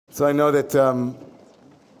So I know that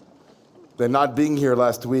not being here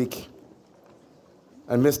last week,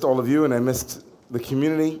 I missed all of you and I missed the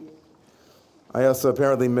community. I also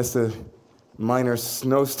apparently missed a minor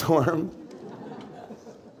snowstorm.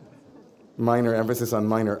 Minor, emphasis on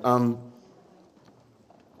minor.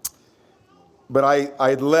 But I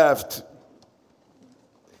had left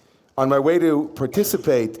on my way to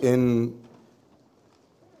participate in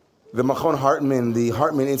the Machon Hartman, the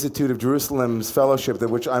Hartman Institute of Jerusalem's fellowship, that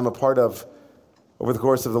which I'm a part of over the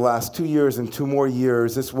course of the last 2 years and 2 more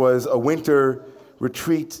years. This was a winter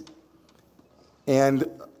retreat, and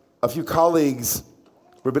a few colleagues,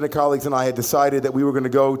 rabbinic colleagues, and I had decided that we were going to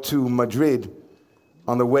go to Madrid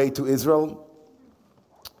on the way to Israel.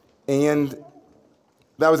 And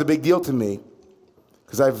that was a big deal to me,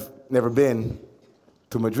 because I've never been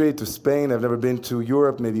to Madrid, to Spain. I've never been to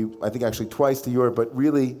Europe, maybe, I think actually twice to Europe, but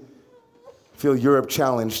really feel Europe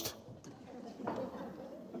challenged.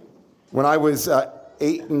 When I was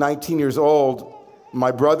 19 years old,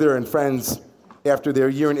 my brother and friends, after their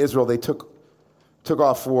year in Israel, they took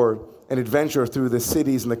off for an adventure through the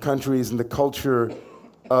cities and the countries and the culture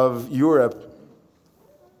of Europe.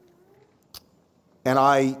 And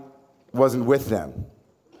I wasn't with them.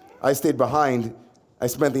 I stayed behind. I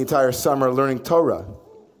spent the entire summer learning Torah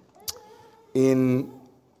in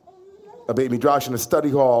a Beit Midrash, in a study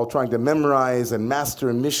hall, trying to memorize and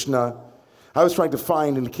master Mishnah. I was trying to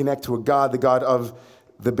find and connect to a God, the God of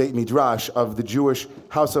the Beit Midrash, of the Jewish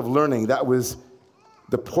house of learning. That was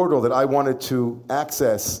the portal that I wanted to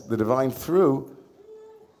access the divine through.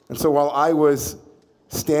 And so while I was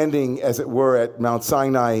standing, as it were, at Mount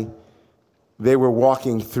Sinai, they were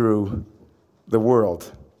walking through the world.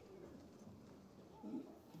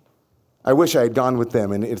 I wish I had gone with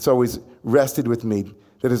them, and it's always rested with me,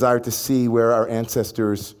 the desire to see where our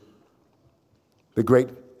ancestors, the great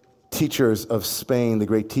teachers of Spain, the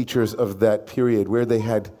great teachers of that period, where they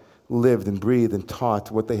had lived and breathed and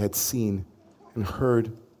taught, what they had seen and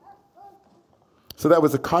heard. So that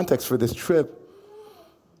was the context for this trip.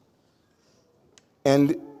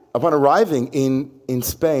 And upon arriving in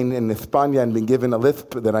Spain, in España, and being given a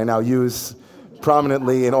lisp that I now use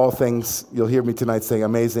prominently in all things, you'll hear me tonight saying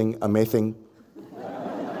amazing, amazing.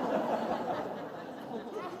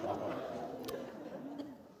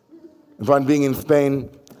 Upon being in Spain,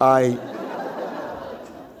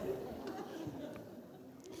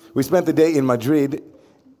 we spent the day in Madrid,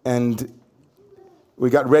 and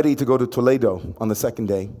we got ready to go to Toledo on the second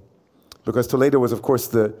day, because Toledo was, of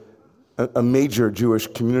course, a major Jewish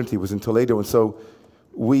community was in Toledo. And so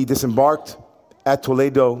we disembarked at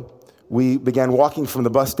Toledo. We began walking from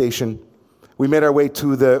the bus station. We made our way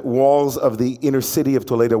to the walls of the inner city of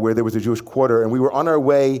Toledo, where there was a Jewish quarter, and we were on our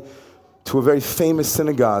way to a very famous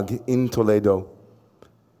synagogue in Toledo,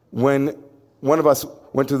 when one of us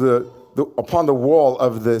went to upon the wall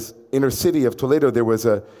of this inner city of Toledo, there was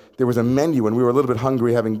a menu, and we were a little bit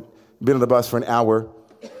hungry, having been on the bus for an hour,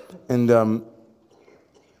 and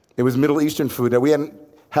it was Middle Eastern food. Now, we hadn't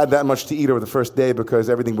had that much to eat over the first day because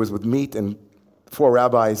everything was with meat, and 4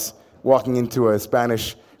 rabbis walking into a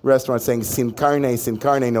Spanish restaurant saying, sin carne,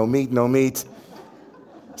 no meat, no meat.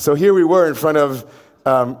 So here we were in front of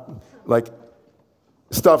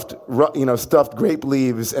stuffed grape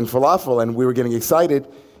leaves and falafel, and we were getting excited.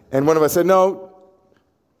 And one of us said, no,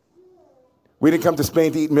 we didn't come to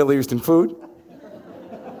Spain to eat Middle Eastern food.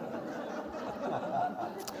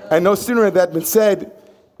 And no sooner had that been said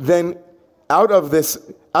than out of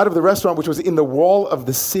the restaurant, which was in the wall of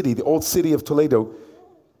the city, the old city of Toledo,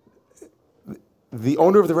 the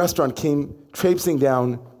owner of the restaurant came traipsing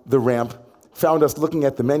down the ramp, found us looking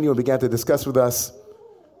at the menu, and began to discuss with us.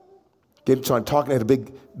 Talking, had a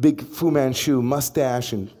big Fu Manchu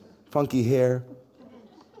mustache and funky hair.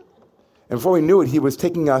 And before we knew it, he was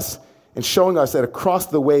taking us and showing us that across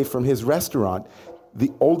the way from his restaurant,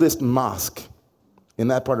 the oldest mosque in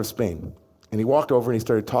that part of Spain. And he walked over and he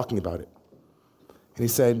started talking about it. And he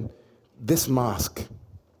said, this mosque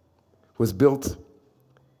was built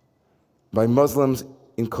by Muslims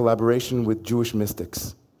in collaboration with Jewish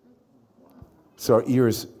mystics. So our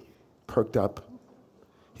ears perked up.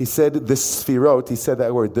 He said the sfirot, he said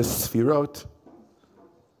that word, the sfirot,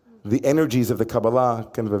 the energies of the Kabbalah,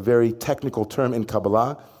 kind of a very technical term in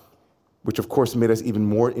Kabbalah, which of course made us even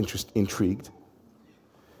more intrigued.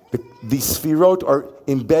 The sfirot are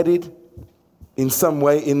embedded in some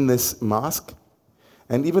way in this mosque.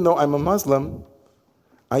 And even though I'm a Muslim,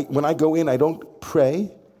 when I go in, I don't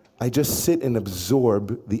pray. I just sit and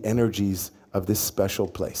absorb the energies of this special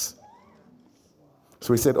place.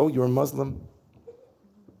 So he said, oh, you're a Muslim?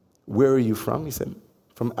 Where are you from? He said,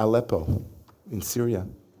 from Aleppo in Syria.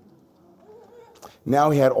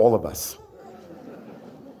 Now he had all of us.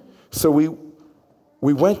 So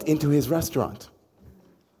we went into his restaurant.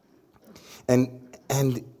 And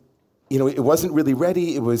it wasn't really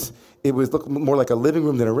ready. It was looked more like a living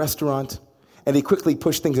room than a restaurant. And he quickly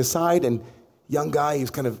pushed things aside, and young guy,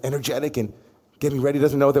 he's kind of energetic and getting ready,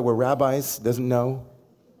 doesn't know that we're rabbis, doesn't know.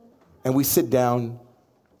 And we sit down,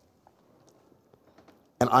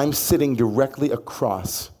 and I'm sitting directly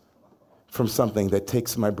across from something that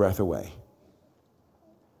takes my breath away.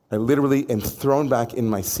 I literally am thrown back in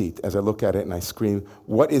my seat as I look at it and I scream,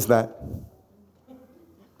 "What is that?"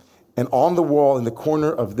 And on the wall in the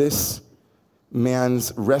corner of this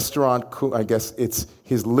man's restaurant, I guess it's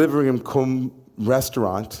his living room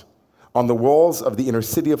restaurant, on the walls of the inner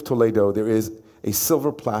city of Toledo, there is a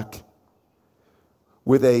silver plaque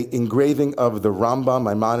with an engraving of the Rambam,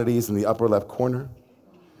 Maimonides, in the upper left corner,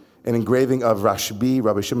 an engraving of Rashbi,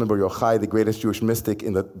 Rabbi Shimon Bar Yochai, the greatest Jewish mystic,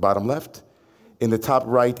 in the bottom left. In the top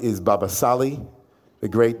right is Baba Sali, the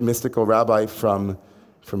great mystical rabbi from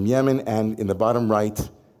Yemen, and in the bottom right,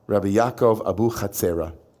 Rabbi Yaakov Abu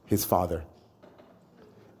Chatzera, his father.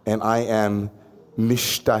 And I am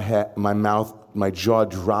mishtaheh, my jaw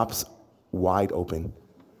drops wide open.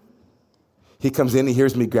 He comes in, he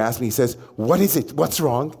hears me gasping, he says, "What is it? What's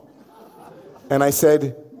wrong?" And I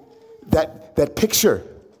said, that picture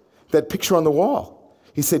on the wall.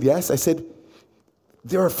 He said, "Yes." I said,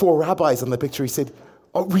 "There are 4 rabbis on the picture." He said,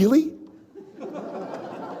 "Oh, really?"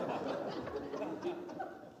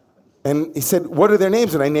 And he said, "What are their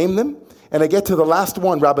names?" And I named them. And I get to the last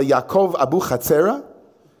one, Rabbi Yaakov Abu Chatzera,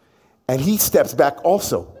 and he steps back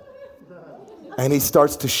also. And he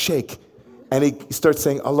starts to shake. And he starts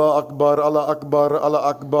saying, "Allah Akbar, Allah Akbar, Allah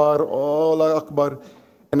Akbar, Allah Akbar."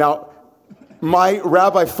 And now, my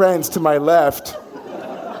rabbi friends to my left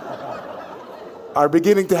are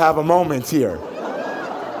beginning to have a moment here.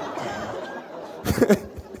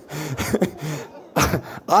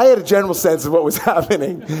 I had a general sense of what was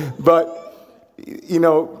happening, but,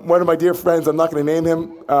 one of my dear friends, I'm not going to name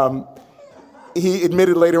him, he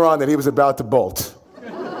admitted later on that he was about to bolt.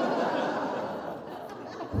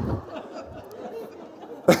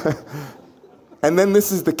 And then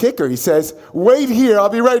this is the kicker. He says, "Wait here, I'll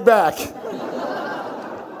be right back."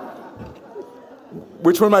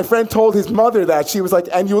 Which when my friend told his mother that, she was like,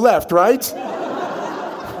 "And you left, right?"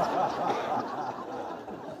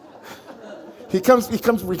 He goes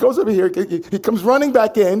over here, he comes running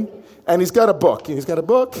back in, and he's got a book.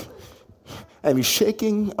 And he's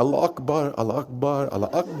shaking, "Allah Akbar, Allah Akbar, Allah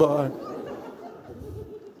Akbar."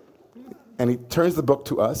 And he turns the book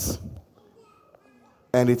to us,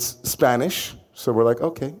 and it's Spanish, so we're like,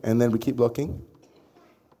 okay. And then we keep looking.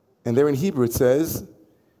 And there in Hebrew it says,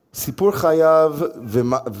 "Sipur Chayav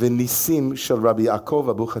V'Nisim Shel Rabbi Yaakov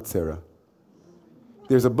Abu Chatzera."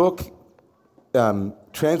 There's a book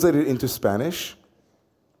translated into Spanish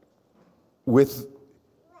with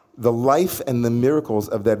the life and the miracles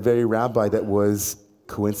of that very rabbi that was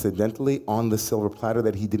coincidentally on the silver platter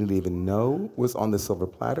that he didn't even know was on the silver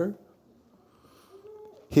platter.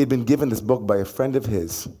 He had been given this book by a friend of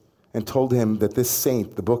his and told him that this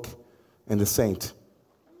saint, the book and the saint,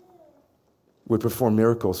 would perform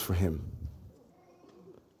miracles for him.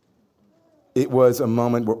 It was a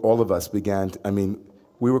moment where all of us began,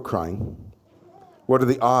 we were crying. What are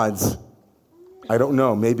the odds? I don't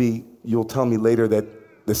know. Maybe you'll tell me later that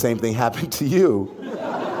the same thing happened to you.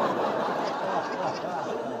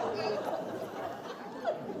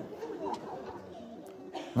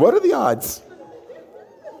 What are the odds?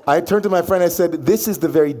 I turned to my friend, I said, "This is the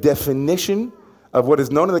very definition of what is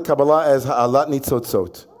known in the Kabbalah as ha'alat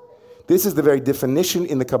nitzotzot. This is the very definition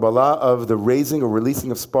in the Kabbalah of the raising or releasing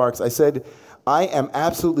of sparks." I said, "I am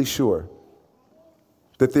absolutely sure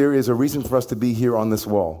that there is a reason for us to be here on this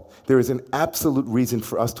wall. There is an absolute reason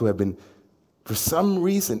for us to have been, for some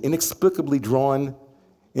reason, inexplicably drawn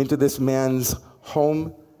into this man's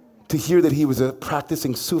home, to hear that he was a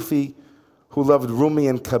practicing Sufi who loved Rumi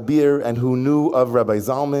and Kabir and who knew of Rabbi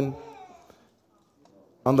Zalman.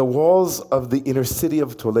 On the walls of the inner city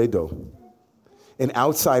of Toledo, an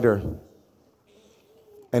outsider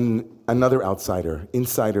and another outsider,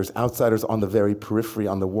 insiders, outsiders on the very periphery,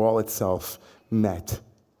 on the wall itself, met.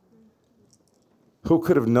 Who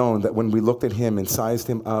could have known that when we looked at him and sized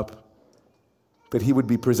him up, that he would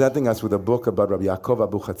be presenting us with a book about Rabbi Yaakov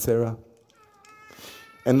Abu Chatzera?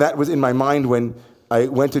 And that was in my mind when I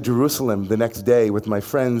went to Jerusalem the next day with my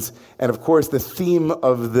friends, and of course the theme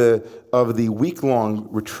of the week-long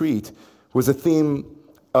retreat was a theme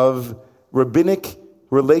of rabbinic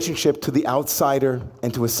relationship to the outsider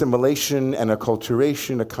and to assimilation and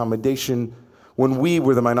acculturation, accommodation, when we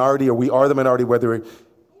were the minority or we are the minority, whether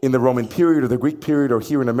in the Roman period or the Greek period or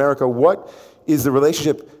here in America? What is the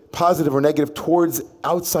relationship, positive or negative, towards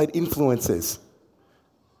outside influences?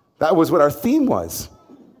 That was what our theme was.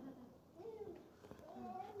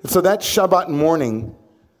 And so that Shabbat morning,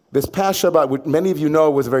 this past Shabbat, what many of you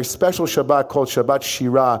know was a very special Shabbat called Shabbat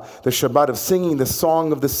Shirah, the Shabbat of singing the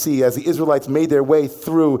song of the sea, as the Israelites made their way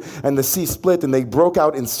through and the sea split and they broke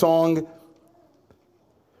out in song.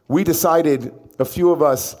 We decided, a few of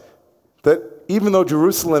us, that even though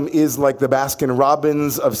Jerusalem is like the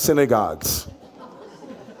Baskin-Robbins of synagogues,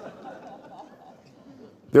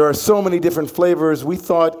 there are so many different flavors. We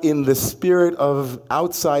thought in the spirit of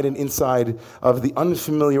outside and inside, of the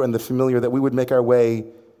unfamiliar and the familiar, that we would make our way,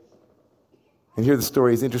 and here the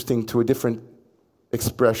story is interesting, to a different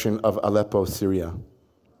expression of Aleppo, Syria.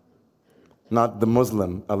 Not the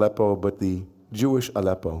Muslim Aleppo, but the Jewish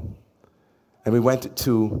Aleppo. And we went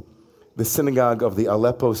to the synagogue of the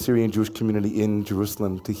Aleppo Syrian Jewish community in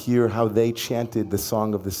Jerusalem to hear how they chanted the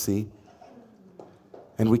Song of the Sea.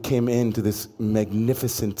 And we came into this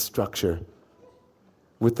magnificent structure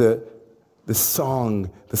with the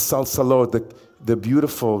song, the salsalot, the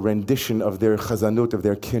beautiful rendition of their chazanut, of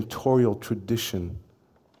their cantorial tradition.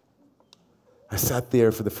 I sat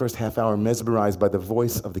there for the first half hour mesmerized by the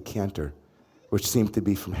voice of the cantor, which seemed to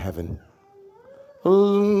be from heaven. I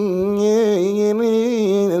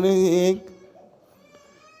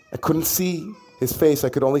couldn't see his face. I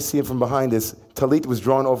could only see him from behind. His talit was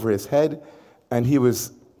drawn over his head, and he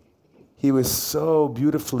was so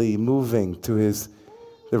beautifully moving to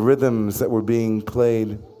the rhythms that were being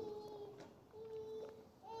played.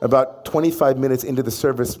 About 25 minutes into the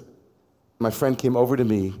service, my friend came over to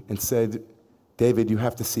me and said, "David, you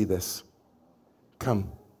have to see this.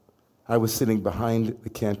 Come." I was sitting behind the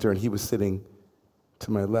cantor, and he was sitting to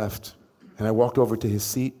my left. And I walked over to his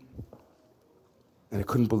seat, and I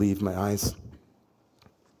couldn't believe my eyes.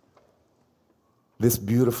 This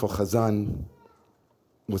beautiful chazan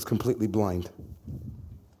was completely blind.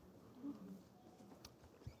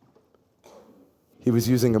 He was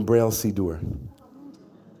using a Braille Siddur.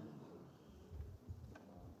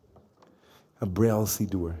 A Braille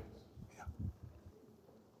Siddur. Yeah.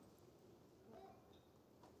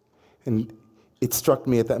 And it struck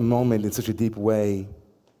me at that moment in such a deep way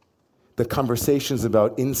that conversations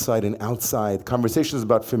about inside and outside, conversations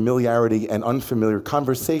about familiarity and unfamiliar,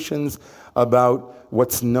 conversations about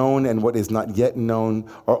what's known and what is not yet known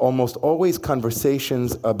are almost always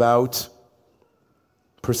conversations about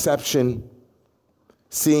perception,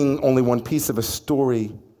 seeing only one piece of a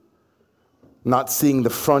story, not seeing the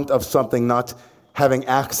front of something, not having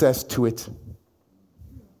access to it.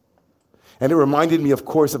 And it reminded me, of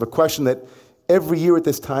course, of a question that every year at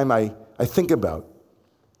this time I think about.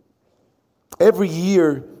 Every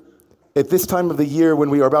year, at this time of the year,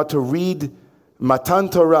 when we are about to read Matan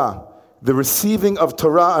Torah, the receiving of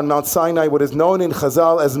Torah on Mount Sinai, what is known in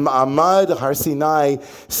Chazal as Ma'amad Har Sinai,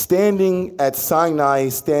 standing at Sinai,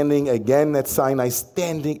 standing again at Sinai,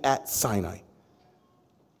 standing at Sinai.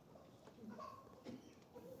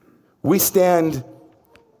 We stand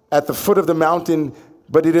at the foot of the mountain,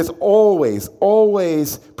 but it is always,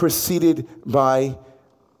 always preceded by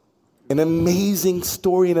an amazing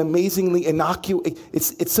story, an amazingly innocuous.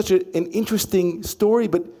 It's such an interesting story,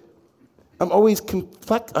 but I'm always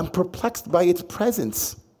I'm perplexed by its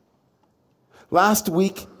presence. Last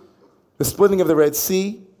week, the splitting of the Red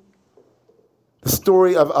Sea, the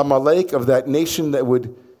story of Amalek, of that nation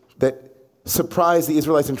that surprised the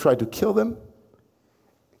Israelites and tried to kill them.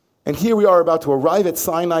 And here we are about to arrive at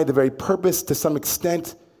Sinai, the very purpose, to some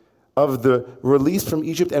extent, of the release from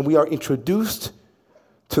Egypt, and we are introduced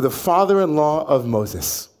to the father-in-law of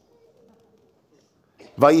Moses.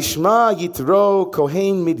 Vayishma Yitro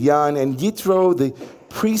Kohen Midian, and Yitro, the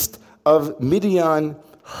priest of Midian,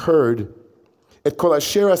 heard. Et kol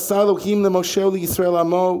asher asa Elohim leMoshe u'Yisrael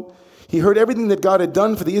amo. He heard everything that God had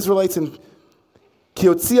done for the Israelites, and Ki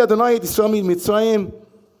hotzi Adonai et Yisrael miMitzrayim.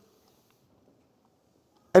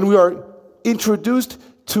 And we are introduced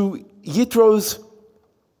to Yitro's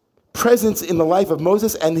presence in the life of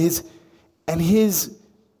Moses and his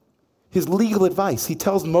legal advice. He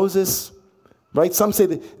tells Moses, right? Some say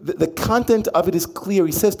that the content of it is clear.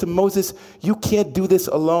 He says to Moses, you can't do this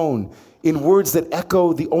alone, in words that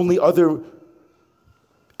echo the only other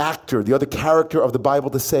actor, the other character of the Bible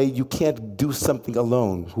to say you can't do something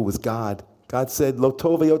alone, who was God. God said, Lo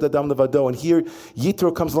tov hayot adam levado. And here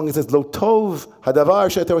Yitro comes along and says, Lo tov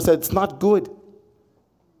hadavar she'atar said, it's not good.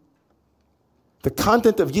 The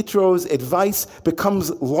content of Yitro's advice becomes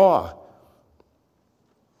law.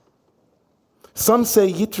 Some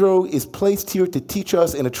say Yitro is placed here to teach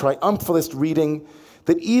us in a triumphalist reading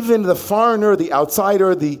that even the foreigner, the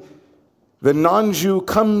outsider, the non-Jew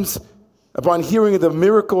comes upon hearing of the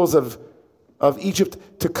miracles of Egypt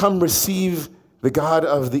to come receive the God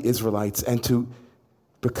of the Israelites and to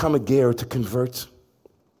become a ger, to convert.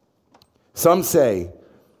 Some say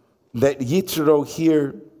that Yitro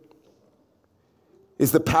here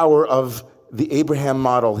is the power of the Abraham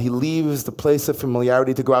model. He leaves the place of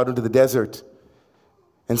familiarity to go out into the desert.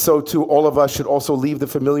 And so too, all of us should also leave the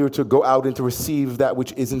familiar to go out and to receive that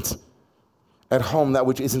which isn't at home, that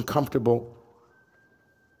which isn't comfortable.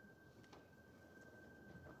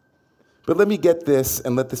 But let me get this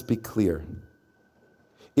and let this be clear.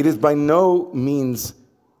 It is by no means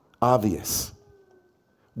obvious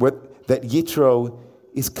that Yitro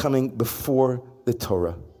is coming before the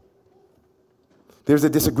Torah. There's a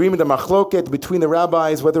disagreement, a machloket between the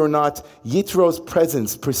rabbis whether or not Yitro's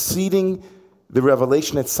presence preceding the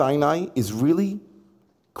revelation at Sinai is really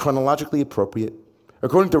chronologically appropriate.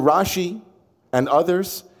 According to Rashi and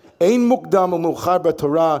others, Ein mukdam u'muchar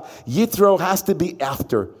b'Torah, Yitro has to be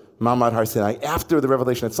after Ma'amad Har Sinai, after the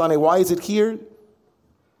revelation at Sinai. Why is it here?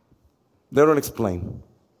 They don't explain.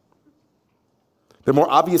 The more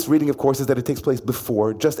obvious reading, of course, is that it takes place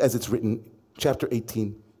before, just as it's written, chapter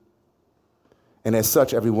 18. And as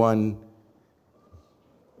such, everyone,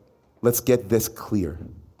 let's get this clear.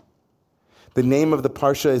 The name of the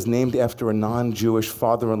parsha is named after a non-Jewish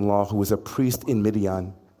father-in-law who was a priest in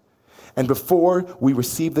Midian. And before we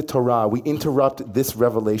receive the Torah, we interrupt this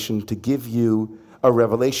revelation to give you a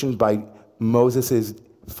revelation by Moses'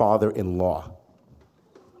 father-in-law.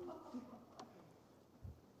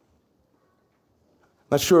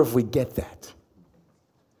 Not sure if we get that.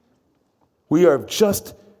 We have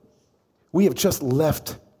just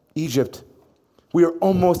left Egypt. We are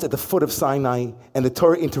almost at the foot of Sinai, and the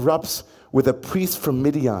Torah interrupts with a priest from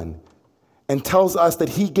Midian and tells us that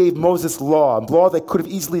he gave Moses law that could have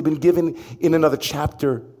easily been given in another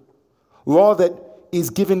chapter, law that is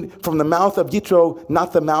given from the mouth of Yitro,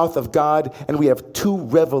 not the mouth of God, and we have two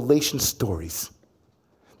revelation stories.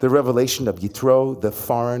 The revelation of Yitro, the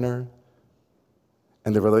foreigner,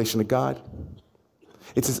 and the revelation of God.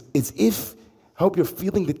 It's as if, I hope you're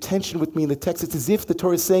feeling the tension with me in the text. It's as if the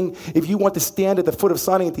Torah is saying, if you want to stand at the foot of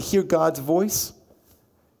Sinai and to hear God's voice,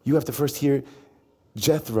 you have to first hear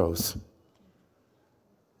Jethro's.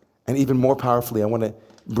 And even more powerfully, I want to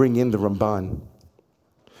bring in the Ramban.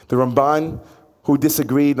 The Ramban who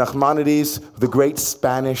disagreed, Nachmanides, the great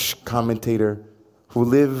Spanish commentator who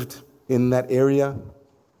lived in that area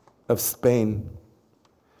of Spain.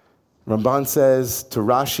 Ramban says to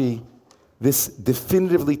Rashi, this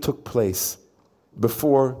definitively took place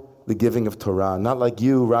before the giving of Torah. Not like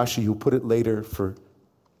you, Rashi, who put it later for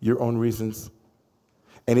your own reasons.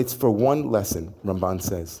 And it's for one lesson, Ramban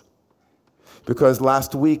says. Because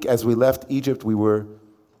last week, as we left Egypt, we were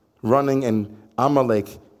running and Amalek,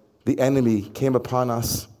 the enemy, came upon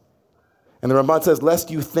us. And the Ramban says,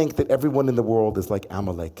 lest you think that everyone in the world is like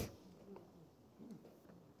Amalek.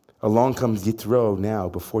 Along comes Yitro now,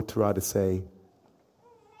 before Torah, to say,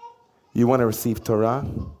 you want to receive Torah?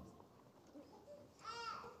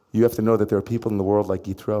 You have to know that there are people in the world like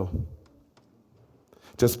Yitro.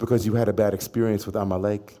 Just because you had a bad experience with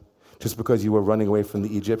Amalek, just because you were running away from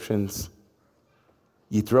the Egyptians,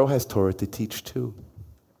 Yitro has Torah to teach too.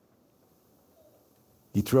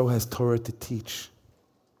 Yitro has Torah to teach.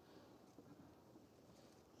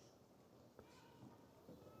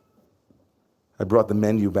 I brought the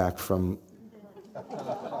menu back from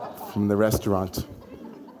the restaurant.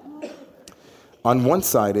 On one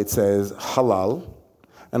side it says halal,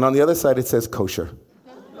 and on the other side it says kosher.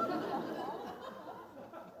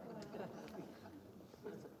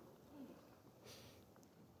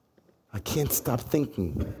 I can't stop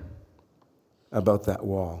thinking about that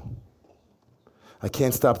wall. I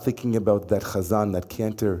can't stop thinking about that chazan, that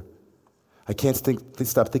cantor. I can't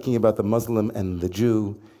stop thinking about the Muslim and the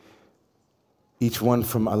Jew, each one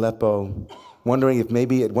from Aleppo, wondering if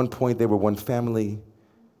maybe at one point they were one family,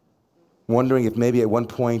 wondering if maybe at one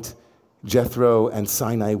point Jethro and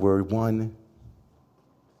Sinai were one.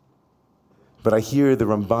 But I hear the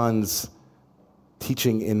Ramban's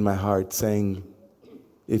teaching in my heart saying,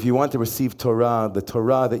 if you want to receive Torah, the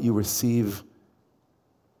Torah that you receive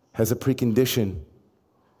has a precondition.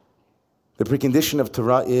 The precondition of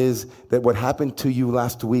Torah is that what happened to you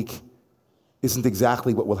last week isn't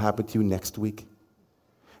exactly what will happen to you next week.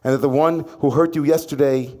 And that the one who hurt you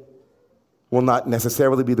yesterday will not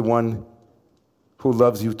necessarily be the one who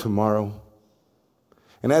loves you tomorrow.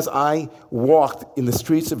 And as I walked in the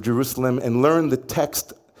streets of Jerusalem and learned the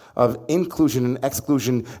text of inclusion and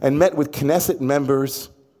exclusion and met with Knesset members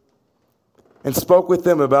and spoke with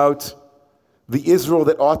them about the Israel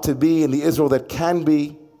that ought to be and the Israel that can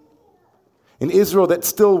be, an Israel that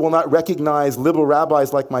still will not recognize liberal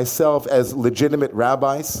rabbis like myself as legitimate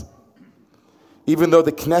rabbis. Even though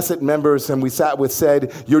the Knesset members whom we sat with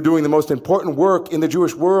said, "You're doing the most important work in the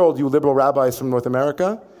Jewish world, you liberal rabbis from North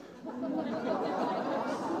America."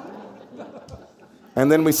 And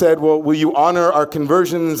then we said, "Well, will you honor our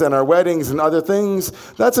conversions and our weddings and other things?"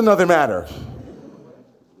 That's another matter.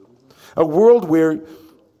 A world where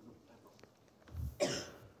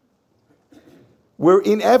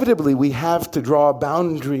inevitably we have to draw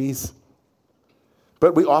boundaries,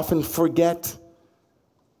 but we often forget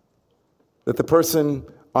that the person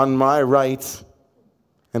on my right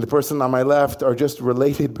and the person on my left are just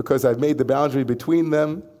related because I've made the boundary between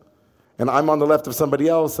them, and I'm on the left of somebody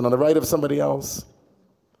else and on the right of somebody else.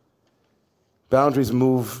 Boundaries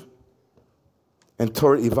move, and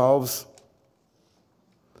Torah evolves.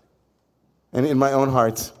 And in my own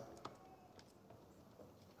heart,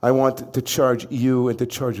 I want to charge you and to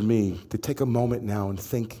charge me to take a moment now and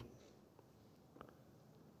think.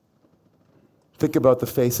 Think about the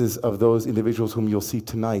faces of those individuals whom you'll see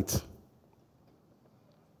tonight.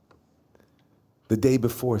 The day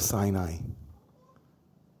before Sinai.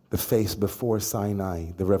 The face before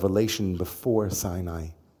Sinai. The revelation before Sinai.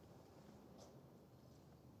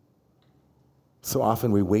 So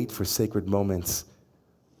often we wait for sacred moments.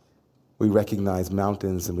 We recognize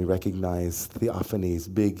mountains and we recognize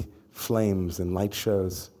theophanies, big flames and light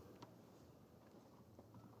shows.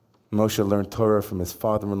 Moshe learned Torah from his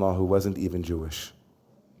father-in-law who wasn't even Jewish.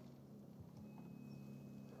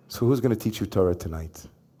 So who's going to teach you Torah tonight?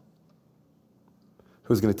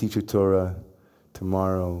 Who's going to teach you Torah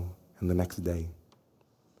tomorrow and the next day?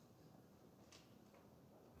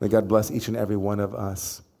 May God bless each and every one of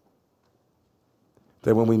us.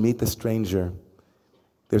 That when we meet the stranger,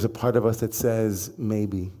 there's a part of us that says,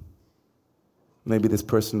 maybe this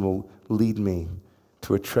person will lead me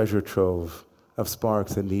to a treasure trove of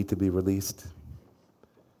sparks that need to be released.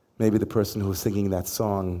 Maybe the person who's singing that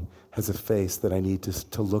song has a face that I need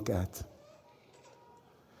to look at.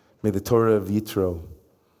 May the Torah of Yitro,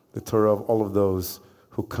 the Torah of all of those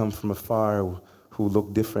who come from afar, who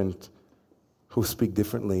look different, who speak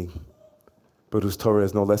differently, but whose Torah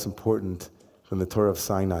is no less important than the Torah of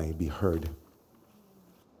Sinai, be heard.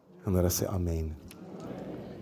 And let us say Amen.